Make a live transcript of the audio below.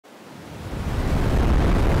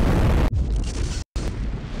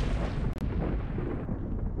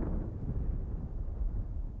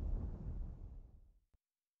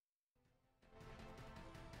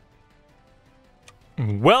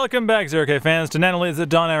Welcome back, Zerk fans, to Nanolades at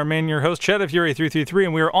Dawn. I'm your host, Shadow Fury 333,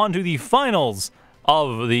 and we are on to the finals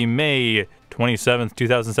of the May 27th,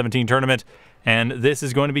 2017 tournament. And this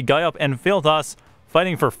is going to be gajop and Fealthas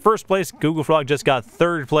fighting for first place. Google Frog just got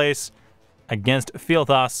third place against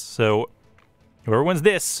Fealthas, so whoever wins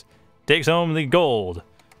this takes home the gold.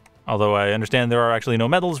 Although I understand there are actually no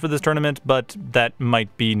medals for this tournament, but that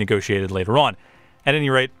might be negotiated later on. At any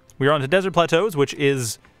rate, we are on to Desert Plateaus, which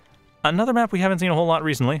is another map we haven't seen a whole lot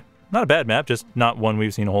recently. Not a bad map, just not one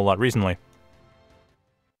we've seen a whole lot recently.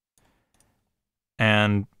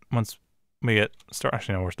 And once we get started...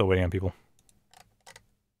 Actually, no, we're still waiting on people.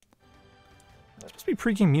 There's supposed to be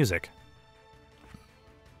pre-game music.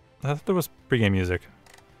 I thought there was pre-game music.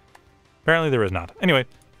 Apparently there is not. Anyway.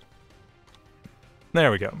 There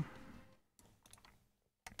we go.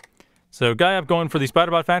 So, gajop going for the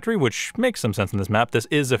Spiderbot Factory, which makes some sense in this map. This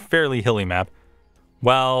is a fairly hilly map.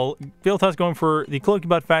 While Fealthas going for the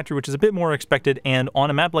Cloaky Factory, which is a bit more expected, and on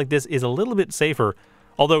a map like this is a little bit safer.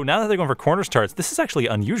 Although, now that they're going for corner starts, this is actually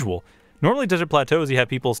unusual. Normally, Desert Plateaus, you have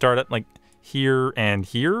people start at, like, here and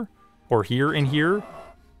here, or here and here.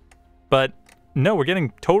 But, no, we're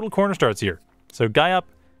getting total corner starts here. So, gajop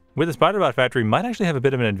with the Spiderbot Factory might actually have a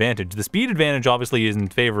bit of an advantage. The speed advantage, obviously, is in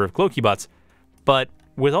favor of Cloaky bots, but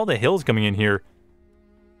with all the hills coming in here,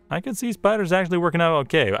 I could see spiders actually working out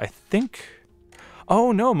okay. I think...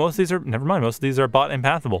 Oh, no, most of these are... Never mind, most of these are bot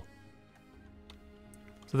impathable.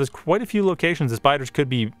 So there's quite a few locations the spiders could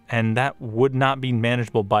be, and that would not be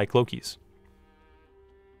manageable by Cloakies.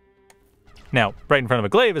 Now, right in front of a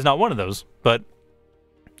glaive is not one of those, but...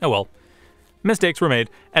 Oh well. Mistakes were made.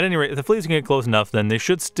 At any rate, if the fleas can get close enough, then they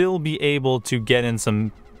should still be able to get in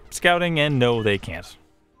some scouting, and no, they can't.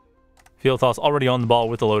 Fealthas already on the ball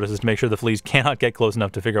with the Lotuses to make sure the fleas cannot get close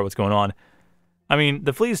enough to figure out what's going on. I mean,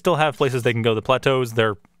 the fleas still have places they can go. The plateaus,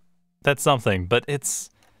 that's something, but it's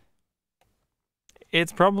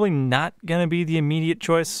probably not going to be the immediate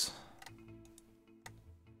choice.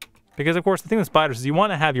 Because, of course, the thing with spiders is you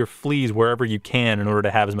want to have your fleas wherever you can in order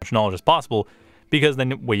to have as much knowledge as possible, because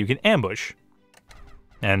then way you can ambush.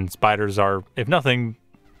 And spiders are, if nothing,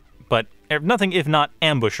 if not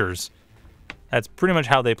ambushers. That's pretty much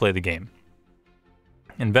how they play the game.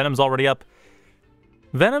 And Venom's already up.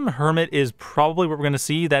 Venom Hermit is probably what we're going to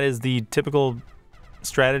see. That is the typical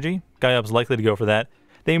strategy. gajop's likely to go for that.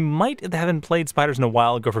 They might, if they haven't played spiders in a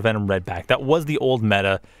while, go for Venom Redback. That was the old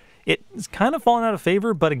meta. It's kind of fallen out of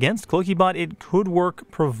favor, but against Cloakybot, it could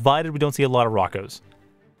work, provided we don't see a lot of Rockos.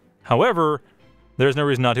 However, there's no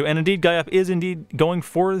reason not to. And indeed, gajop is indeed going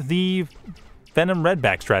for the Venom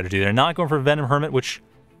Redback strategy. They're not going for Venom Hermit, which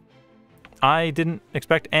I didn't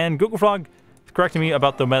expect. And Google Frog correcting me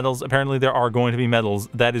about the medals. Apparently there are going to be medals.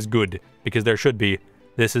 That is good, because there should be.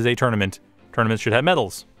 This is a tournament. Tournaments should have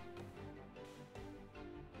medals.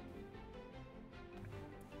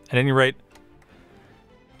 At any rate,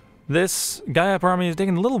 this gajop army is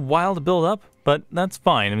taking a little while to build up, but that's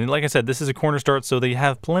fine. I mean, like I said, this is a corner start, so they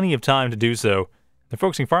have plenty of time to do so. They're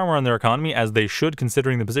focusing far more on their economy, as they should,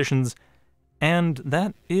 considering the positions, and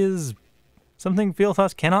that is something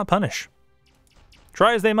Fealthas cannot punish.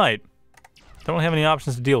 Try as they might. Don't have any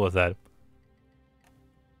options to deal with that.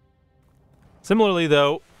 Similarly,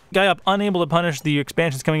 though, gajop unable to punish the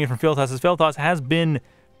expansions coming in from Fealthas, as Fealthas has been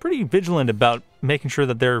pretty vigilant about making sure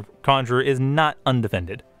that their Conjurer is not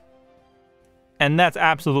undefended. And that's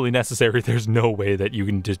absolutely necessary. There's no way that you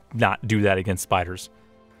can just not do that against spiders.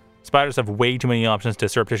 Spiders have way too many options to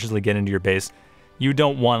surreptitiously get into your base. You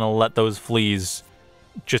don't want to let those fleas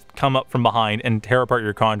just come up from behind and tear apart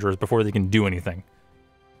your Conjurers before they can do anything.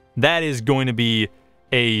 That is going to be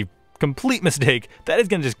a complete mistake. That is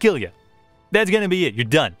going to just kill you. That's going to be it. You're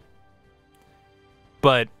done.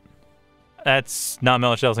 But that's not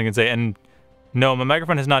much else I can say. And no, my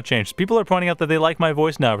microphone has not changed. People are pointing out that they like my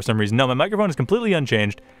voice now for some reason. No, my microphone is completely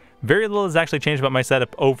unchanged. Very little has actually changed about my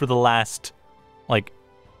setup over the last, like,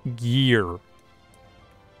 year.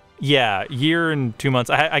 Yeah, year and 2 months.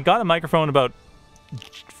 I got a microphone about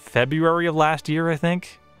February of last year, I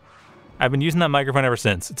think. I've been using that microphone ever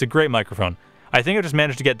since. It's a great microphone. I think I just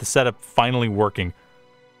managed to get the setup finally working.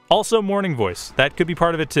 Also, morning voice. That could be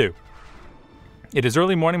part of it, too. It is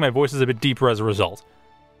early morning. My voice is a bit deeper as a result.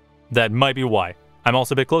 That might be why. I'm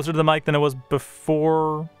also a bit closer to the mic than I was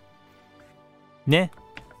before. Nah.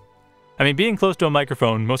 I mean, being close to a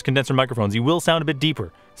microphone, most condenser microphones, you will sound a bit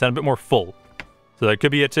deeper. Sound a bit more full. So that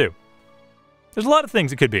could be it, too. There's a lot of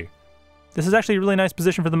things it could be. This is actually a really nice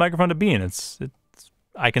position for the microphone to be in.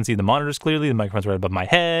 I can see the monitors clearly. The microphone's right above my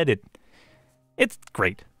head. It's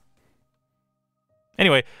great.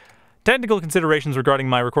 Anyway, technical considerations regarding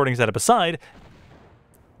my recording setup aside,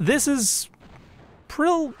 this is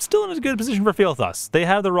still in a good position for Fealthas. They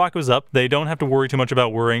have the Rocos up. They don't have to worry too much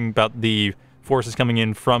about worrying about the forces coming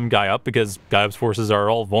in from gajop, because gajop's forces are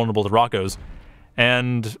all vulnerable to Rocos.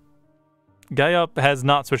 And gajop has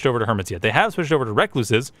not switched over to Hermits yet. They have switched over to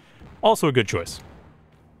Recluses. Also a good choice.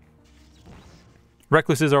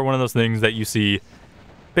 Recluses are one of those things that you see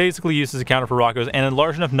basically used as a counter for Rocos, and in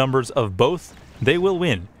large enough numbers of both, they will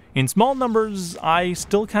win. In small numbers, I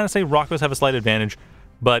still kind of say Rocos have a slight advantage,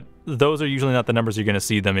 but those are usually not the numbers you're going to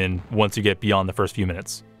see them in once you get beyond the first few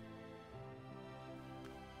minutes.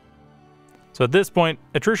 So at this point,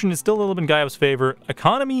 attrition is still a little bit in gajop's favor.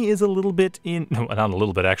 Economy is a little bit in... No, not a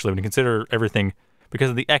little bit, actually. When you consider everything, because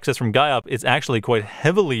of the excess from gajop, it's actually quite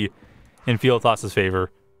heavily in Fealthas'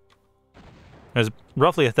 favor. There's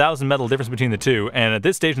roughly 1,000 metal difference between the two, and at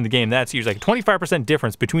this stage in the game, that's usually like a 25%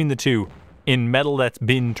 difference between the two in metal that's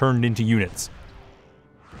been turned into units.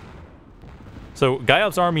 So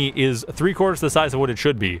gajop's army is 3/4 the size of what it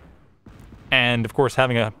should be. And, of course,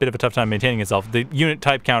 having a bit of a tough time maintaining itself. The unit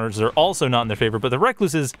type counters are also not in their favor, but the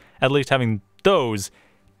Recluses, at least having those,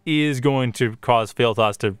 is going to cause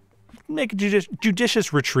Fealthas to make a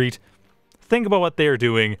judicious retreat, think about what they are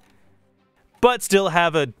doing, but still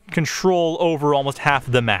have a control over almost half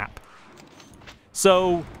the map.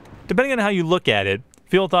 So, depending on how you look at it,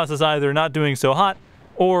 Fealthas is either not doing so hot,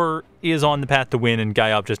 or is on the path to win, and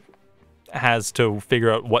gajop just has to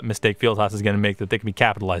figure out what mistake Fealthas is going to make that they can be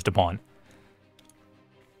capitalized upon.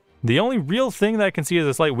 The only real thing that I can see as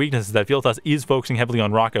a slight weakness is that Fealthas is focusing heavily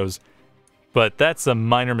on Rocos, but that's a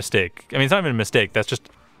minor mistake. I mean, it's not even a mistake, that's just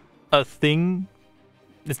a thing.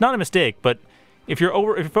 It's not a mistake, but if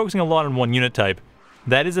you're focusing a lot on one unit type,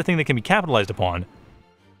 that is a thing that can be capitalized upon.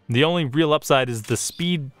 The only real upside is the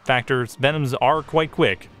speed factors. Venoms are quite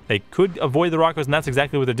quick. They could avoid the Rocos, and that's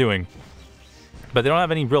exactly what they're doing. But they don't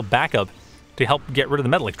have any real backup to help get rid of the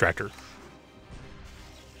metal extractor.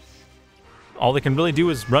 All they can really do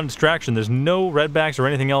is run distraction. There's no redbacks or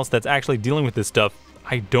anything else that's actually dealing with this stuff.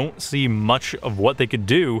 I don't see much of what they could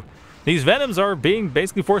do. These Venoms are being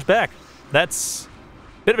basically forced back. That's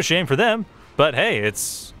a bit of a shame for them, but hey,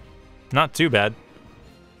 it's not too bad.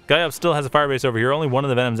 gajop still has a firebase over here. Only one of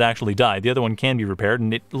the Venoms actually died. The other one can be repaired,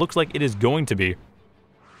 and it looks like it is going to be.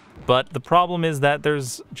 But the problem is that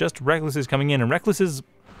there's just Recluses coming in, and Recluses,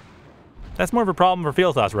 that's more of a problem for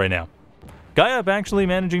Fealthas right now. gajop actually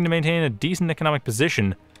managing to maintain a decent economic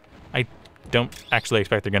position. I don't actually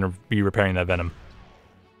expect they're going to be repairing that Venom.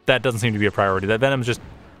 That doesn't seem to be a priority. That Venom's just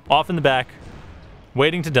off in the back,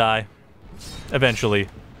 waiting to die. Eventually.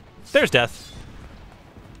 There's death.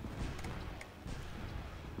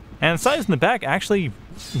 And Size in the back actually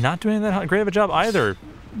not doing that great of a job either.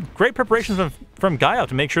 Great preparation from gajop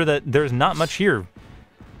to make sure that there's not much here.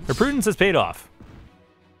 Their prudence has paid off.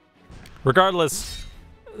 Regardless,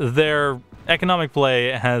 their economic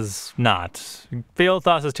play has not.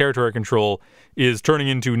 Fealthas' territory control is turning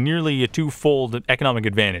into nearly a twofold economic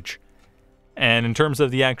advantage. And in terms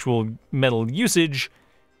of the actual metal usage,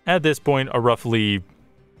 at this point, a roughly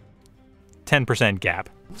 10% gap.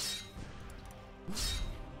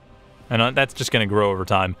 And that's just going to grow over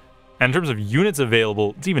time. And in terms of units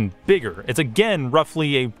available, it's even bigger. It's again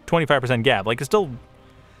roughly a 25% gap. Like, it's still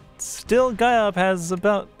gajop has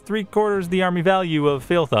about 3/4 the army value of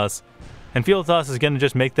Fealthas. And Fealthas is going to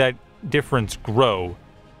just make that difference grow.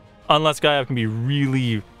 Unless gajop can be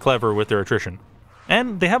really clever with their attrition.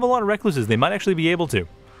 And they have a lot of Recluses. They might actually be able to.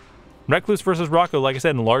 Recluse versus Rocco, like I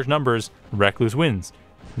said, in large numbers, Recluse wins.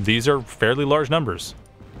 These are fairly large numbers.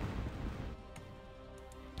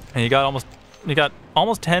 And you got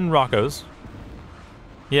almost 10 Roccos.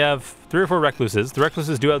 You have 3 or 4 Recluses. The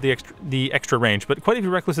Recluses do have the extra range, but quite a few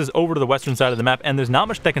Recluses over to the western side of the map, and there's not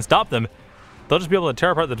much that can stop them. They'll just be able to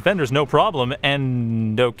tear apart the defenders, no problem,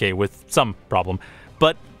 and okay, with some problem,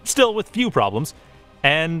 but still with few problems.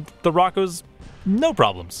 And the Roccos, no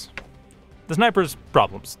problems. The snipers,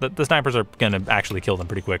 problems. The snipers are going to actually kill them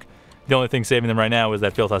pretty quick. The only thing saving them right now is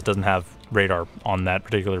that Fealthas doesn't have radar on that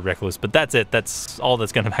particular Recluse, but that's it. That's all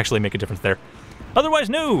that's going to actually make a difference there. Otherwise,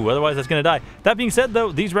 no. Otherwise, that's going to die. That being said,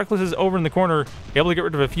 though, these Recluses over in the corner, able to get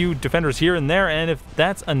rid of a few defenders here and there, and if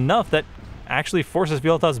that's enough, that actually forces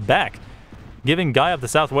Fealthas back, giving gajop the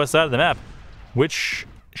southwest side of the map, which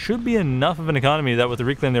should be enough of an economy that with the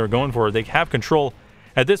reclaim they were going for, they have control.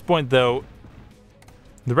 At this point, though,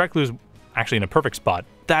 the Recluse actually in a perfect spot.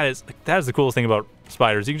 That is the coolest thing about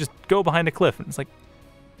spiders. You can just go behind a cliff, and it's like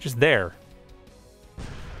just there.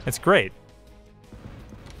 It's great.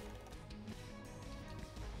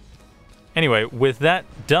 Anyway, with that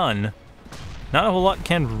done, not a whole lot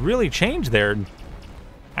can really change there.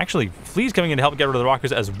 Actually, Flea's coming in to help get rid of the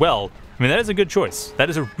Rockers as well. I mean, that is a good choice.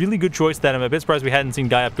 That is a really good choice that I'm a bit surprised we hadn't seen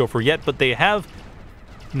gajop go for yet, but they have...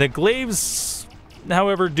 The glaives,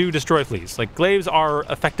 however, do destroy fleas. Like, glaives are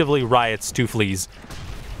effectively riots to fleas.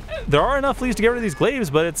 There are enough fleas to get rid of these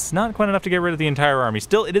glaives, but it's not quite enough to get rid of the entire army.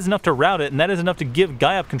 Still, it is enough to rout it, and that is enough to give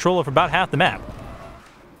gajop control of about half the map.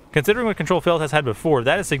 Considering what control Fealthas had before,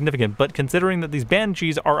 that is significant, but considering that these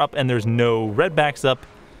banshees are up and there's no redbacks up,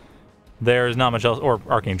 there's not much else, or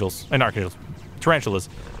archangels, tarantulas.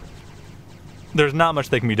 There's not much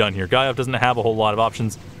that can be done here. gajop doesn't have a whole lot of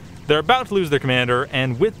options. They're about to lose their commander,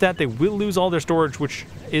 and with that they will lose all their storage, which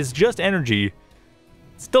is just energy.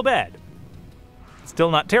 Still bad. Still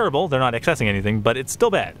not terrible, they're not accessing anything, but it's still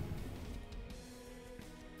bad.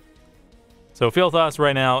 So Fealthas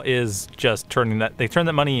right now is just turning that, they turn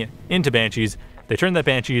that money into banshees, they turn that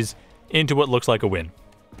banshees into what looks like a win.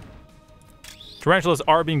 Tarantulas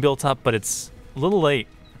are being built up, but it's a little late.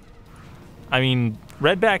 I mean,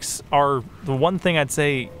 redbacks are the one thing I'd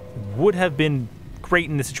say would have been great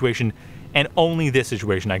in this situation, and only this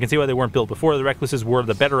situation. I can see why they weren't built before. The Recluses were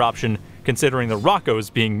the better option, considering the Rockos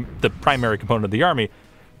being the primary component of the army,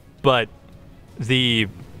 but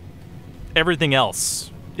everything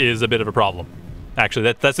else is a bit of a problem.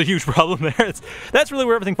 Actually, that's a huge problem there. That's really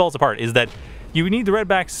where everything falls apart, is that you need the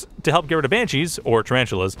redbacks to help get rid of banshees, or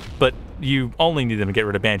tarantulas, but you only need them to get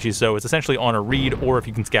rid of banshees, so it's essentially on a read, or if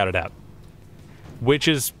you can scout it out. Which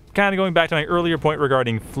is kind of going back to my earlier point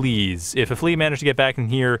regarding fleas. If a flea managed to get back in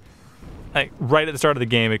here right at the start of the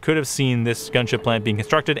game, it could have seen this gunship plant being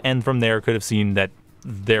constructed, and from there could have seen that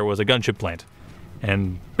there was a gunship plant,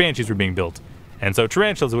 and banshees were being built. And so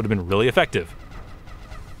tarantulas would have been really effective.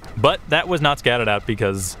 But that was not scouted out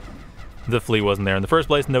because the flea wasn't there in the first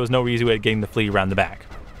place, and there was no easy way of getting the flea around the back.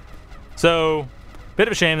 So, bit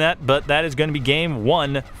of a shame but that is going to be game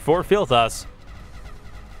 1 for Fealthas.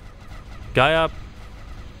 gajop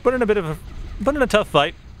put in a tough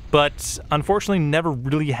fight, but unfortunately never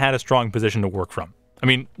really had a strong position to work from. I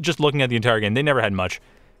mean, just looking at the entire game, they never had much.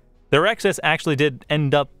 Their excess actually did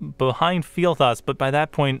end up behind Fealthas, but by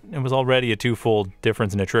that point, it was already a twofold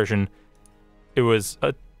difference in attrition. It was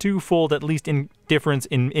a twofold, at least, difference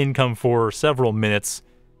in income for several minutes.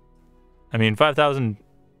 I mean, 5,000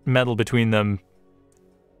 metal between them.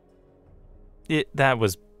 That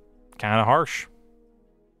was kind of harsh.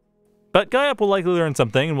 But gajop will likely learn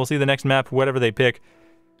something, and we'll see the next map, whatever they pick,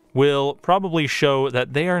 will probably show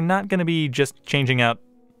that they are not going to be just changing out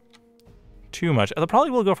too much. They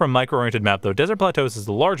probably will go for a micro-oriented map, though. Desert Plateaus is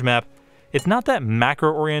a large map. It's not that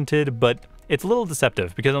macro-oriented, but it's a little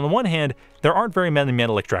deceptive, because on the one hand, there aren't very many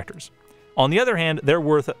metal extractors. On the other hand, they're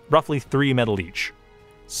worth roughly 3 metal each.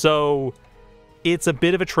 So it's a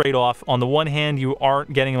bit of a trade-off. On the one hand, you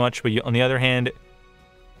aren't getting much, but on the other hand,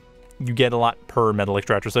 you get a lot per metal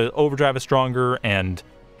extractor. So overdrive is stronger, and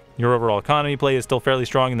your overall economy play is still fairly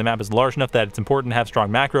strong, and the map is large enough that it's important to have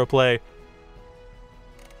strong macro play.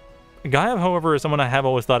 gajop, however, is someone I have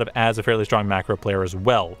always thought of as a fairly strong macro player as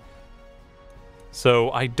well. So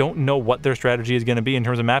I don't know what their strategy is going to be in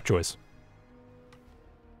terms of map choice.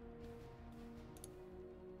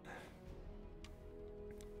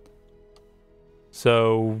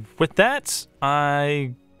 So with that,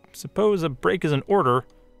 I suppose a break is in order.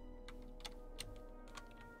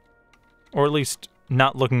 Or at least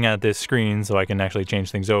not looking at this screen so I can actually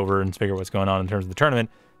change things over and figure what's going on in terms of the tournament.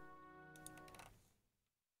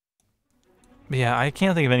 But yeah, I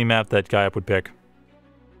can't think of any map that gajop would pick.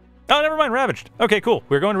 Oh, never mind, Ravaged. Okay, cool.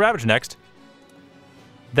 We're going to Ravaged next.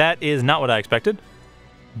 That is not what I expected,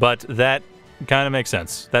 but that kind of makes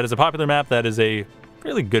sense. That is a popular map. That is a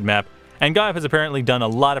really good map. And gajop has apparently done a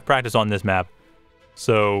lot of practice on this map.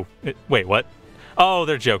 So, wait, what? Oh,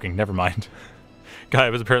 they're joking. Never mind.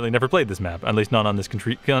 gajop has apparently never played this map, at least not on this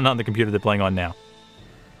on the computer they're playing on now.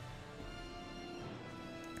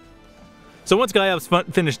 So once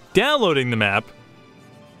gajop's finished downloading the map,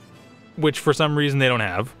 which for some reason they don't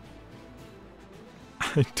have,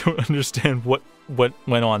 I don't understand what went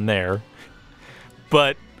on there.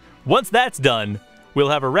 But once that's done, we'll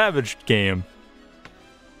have a Ravaged game,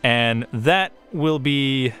 and that'll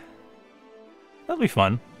be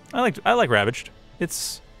fun. I like Ravaged.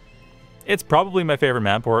 It's probably my favorite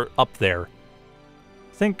map, or up there.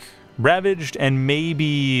 I think Ravaged and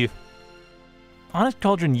maybe Onyx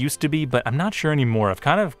Cauldron used to be, but I'm not sure anymore. I've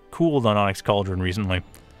kind of cooled on Onyx Cauldron recently.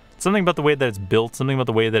 Something about the way that it's built, something about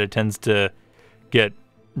the way that it tends to get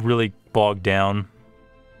really bogged down.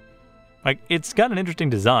 Like, it's got an interesting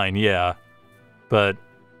design, yeah, but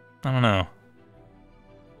I don't know.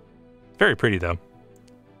 Very pretty, though.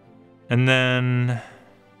 And then,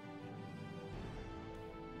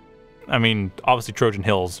 I mean, obviously Trojan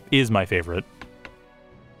Hills is my favorite.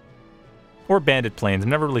 or Bandit Plains. I'm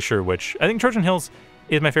never really sure which. I think Trojan Hills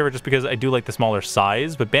is my favorite just because I do like the smaller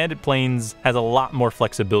size, but Bandit Plains has a lot more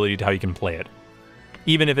flexibility to how you can play it.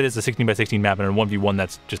 Even if it is a 16 by 16 map and a 1v1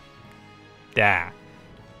 that's just...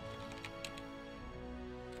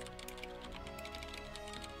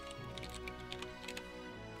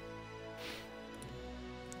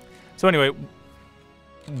 So anyway,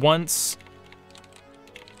 once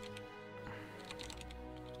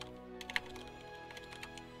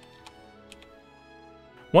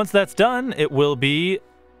that's done, it will be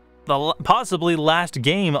the possibly last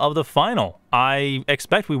game of the final. I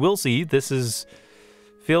expect we will see. This is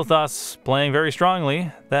Fealthas playing very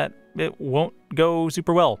strongly that it won't go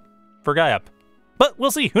super well for gajop. But we'll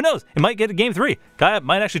see. Who knows? It might get a game 3. gajop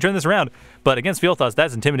might actually turn this around. But against Fealthas,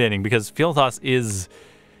 that's intimidating because Fealthas is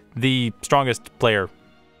the strongest player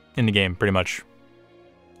in the game, pretty much.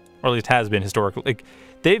 Or at least has been historically. Like,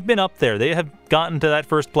 they've been up there. They have gotten to that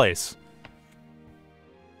first place.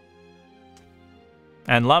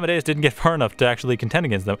 And Lamadeus didn't get far enough to actually contend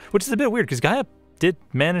against them, which is a bit weird, because gajop did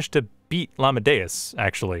manage to beat Lamadeus,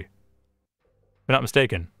 actually. If I'm not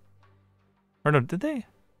mistaken. Or no, did they?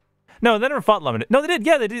 No, they never fought Lamadeus. No, they did.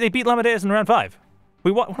 Yeah, they beat Lamadeus in round 5.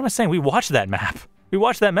 What am I saying? We watched that map. We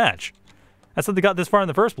watched that match. That's how they got this far in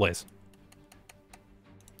the first place.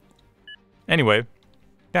 Anyway.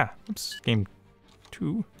 Yeah, oops, game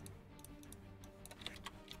 2.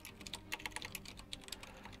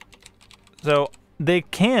 So, they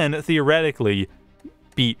can theoretically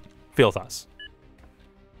beat Fealthas.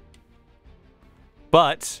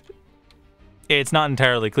 But it's not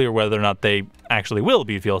entirely clear whether or not they actually will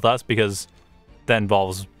beat Fealthas, because that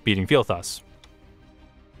involves beating Fealthas.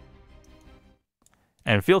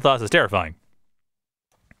 And Fealthas is terrifying.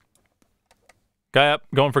 gajop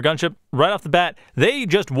going for Gunship right off the bat. They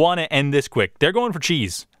just want to end this quick. They're going for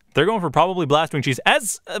cheese. They're going for probably Blastwing cheese,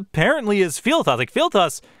 as apparently is Fealthas. Like,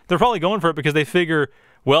 Fealthas, they're probably going for it because they figure,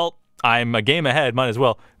 well, I'm a game ahead, might as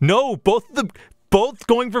well. No, both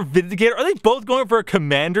going for Vindicator. Are they both going for a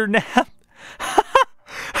Commander nap?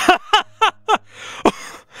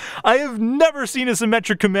 I have never seen a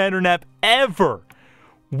symmetric Commander nap, ever.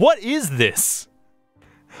 What is this?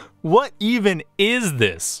 What even is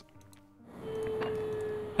this?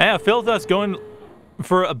 Yeah, Fealthas going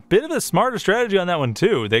for a bit of a smarter strategy on that one,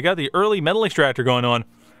 too. They got the early Metal Extractor going on.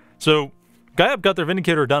 So, gajop got their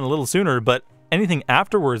Vindicator done a little sooner, but anything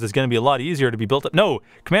afterwards is going to be a lot easier to be built up. No,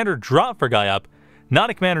 Commander drop for gajop, not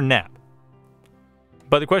a Commander nap.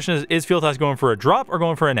 But the question is Fealthas going for a drop or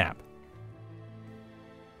going for a nap?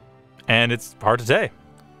 And it's hard to say.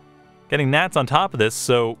 Getting Nats on top of this,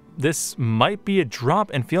 so this might be a drop,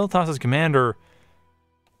 and Fealthas' Commander...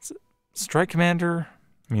 Strike Commander...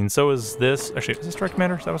 I mean, so is this. Actually, is this Strike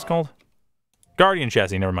Commander? Is that what it's called? Guardian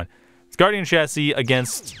Chassis, never mind. It's Guardian Chassis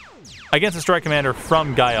against a Strike Commander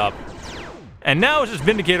from gajop. And now it's just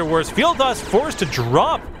Vindicator Wars. Fealthas forced to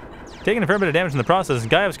drop, taking a fair bit of damage in the process.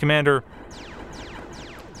 Gajop's Commander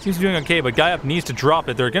seems to be doing okay, but gajop needs to drop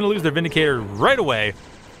it. They're going to lose their Vindicator right away.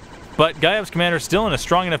 But gajop's Commander is still in a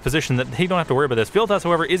strong enough position that they don't have to worry about this. Fealthas,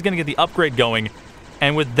 however, is going to get the upgrade going.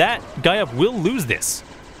 And with that, gajop will lose this.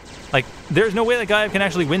 Like, there's no way that gajop can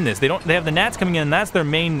actually win this. They have the Nats coming in, and that's their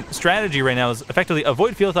main strategy right now, is effectively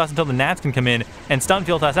avoid Fealthas until the Nats can come in and stun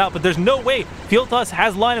Fealthas out. But there's no way. Fealthas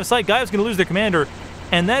has line of sight. gajop's going to lose their Commander,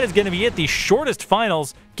 and that is going to be it. The shortest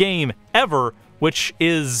finals game ever, which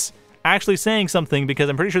is actually saying something, because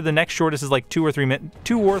I'm pretty sure the next shortest is like 2 or 3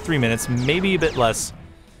 minutes, maybe a bit less.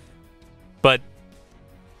 But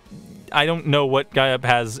I don't know what gajop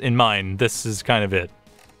has in mind. This is kind of it.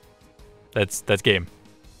 That's game.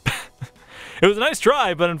 It was a nice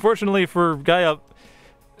try, but unfortunately for gajop,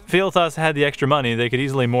 Fealthas had the extra money. They could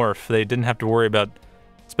easily morph. They didn't have to worry about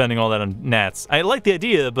spending all that on Nats. I like the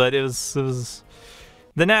idea, but it was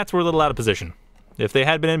the Nats were a little out of position. If they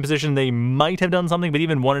had been in position, they might have done something, but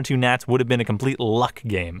even 1 or 2 Nats would have been a complete luck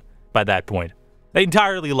game by that point.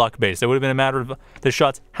 Entirely luck-based. It would have been a matter of the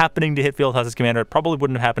shots happening to hit Fealthas' Commander. It probably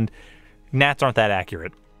wouldn't have happened. Nats aren't that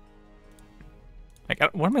accurate.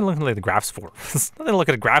 Like, what am I looking at the graphs for? There's nothing to look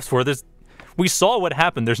at the graphs for. We saw what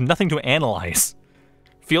happened. There's nothing to analyze.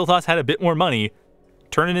 Fealthas had a bit more money.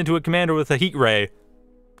 Turn it into a Commander with a Heat Ray.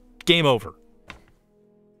 Game over.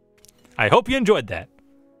 I hope you enjoyed that.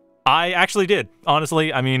 I actually did.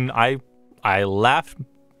 Honestly, I mean, I laughed.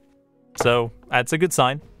 So, that's a good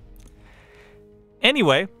sign.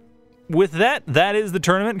 Anyway, with that, that is the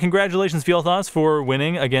tournament. Congratulations, Fealthas, for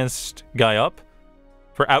winning against gajop.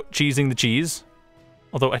 For out-cheesing the cheese.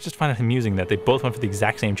 Although I just find it amusing that they both went for the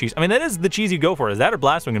exact same cheese. I mean, that is the cheese you go for. Is that or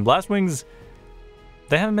Blastwing? And Blastwings,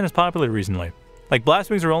 they haven't been as popular recently. Like, Blast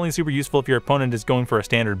Wings are only super useful if your opponent is going for a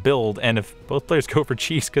standard build, and if both players go for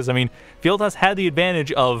cheese, because, I mean, Fealthas had the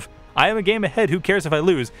advantage of, I am a game ahead, who cares if I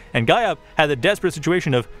lose? And gajop had the desperate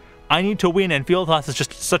situation of, I need to win, and Fealthas is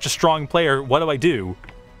just such a strong player, what do I do?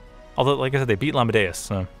 Although, like I said, they beat Lambedeus,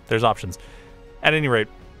 so there's options. At any rate,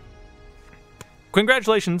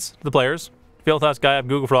 congratulations to the players, Fealthas, gajop,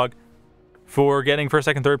 Google Frog, for getting first,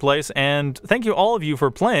 second, third place, and thank you all of you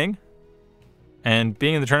for playing and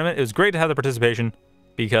being in the tournament. It was great to have the participation,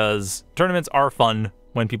 because tournaments are fun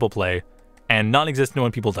when people play, and non-existent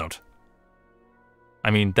when people don't. I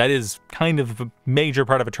mean, that is kind of a major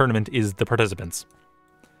part of a tournament, is the participants.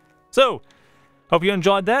 So, hope you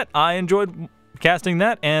enjoyed that. I enjoyed casting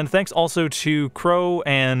that, and thanks also to Crow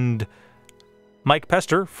and Mike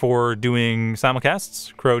Pester for doing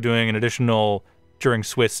simulcasts. Crow doing an additional during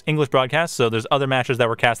Swiss English broadcasts, so there's other matches that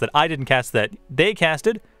were cast that I didn't cast that they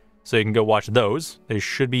casted, so you can go watch those. They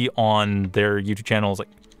should be on their YouTube channels, like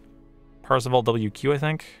Parzival WQ, I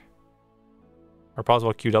think, or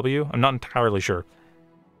Parzival QW. I'm not entirely sure.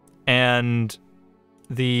 And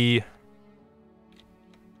other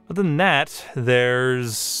than that,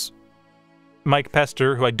 there's Mike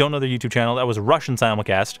Pester, who I don't know their YouTube channel. That was a Russian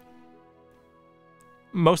simulcast.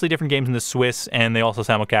 Mostly different games in the Swiss, and they also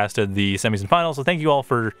simulcasted the semis and finals, so thank you all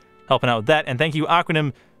for helping out with that, and thank you,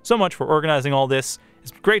 Aquanim, so much for organizing all this.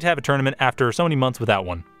 It's great to have a tournament after so many months without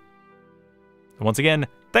one. So once again,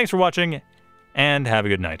 thanks for watching, and have a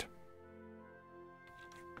good night.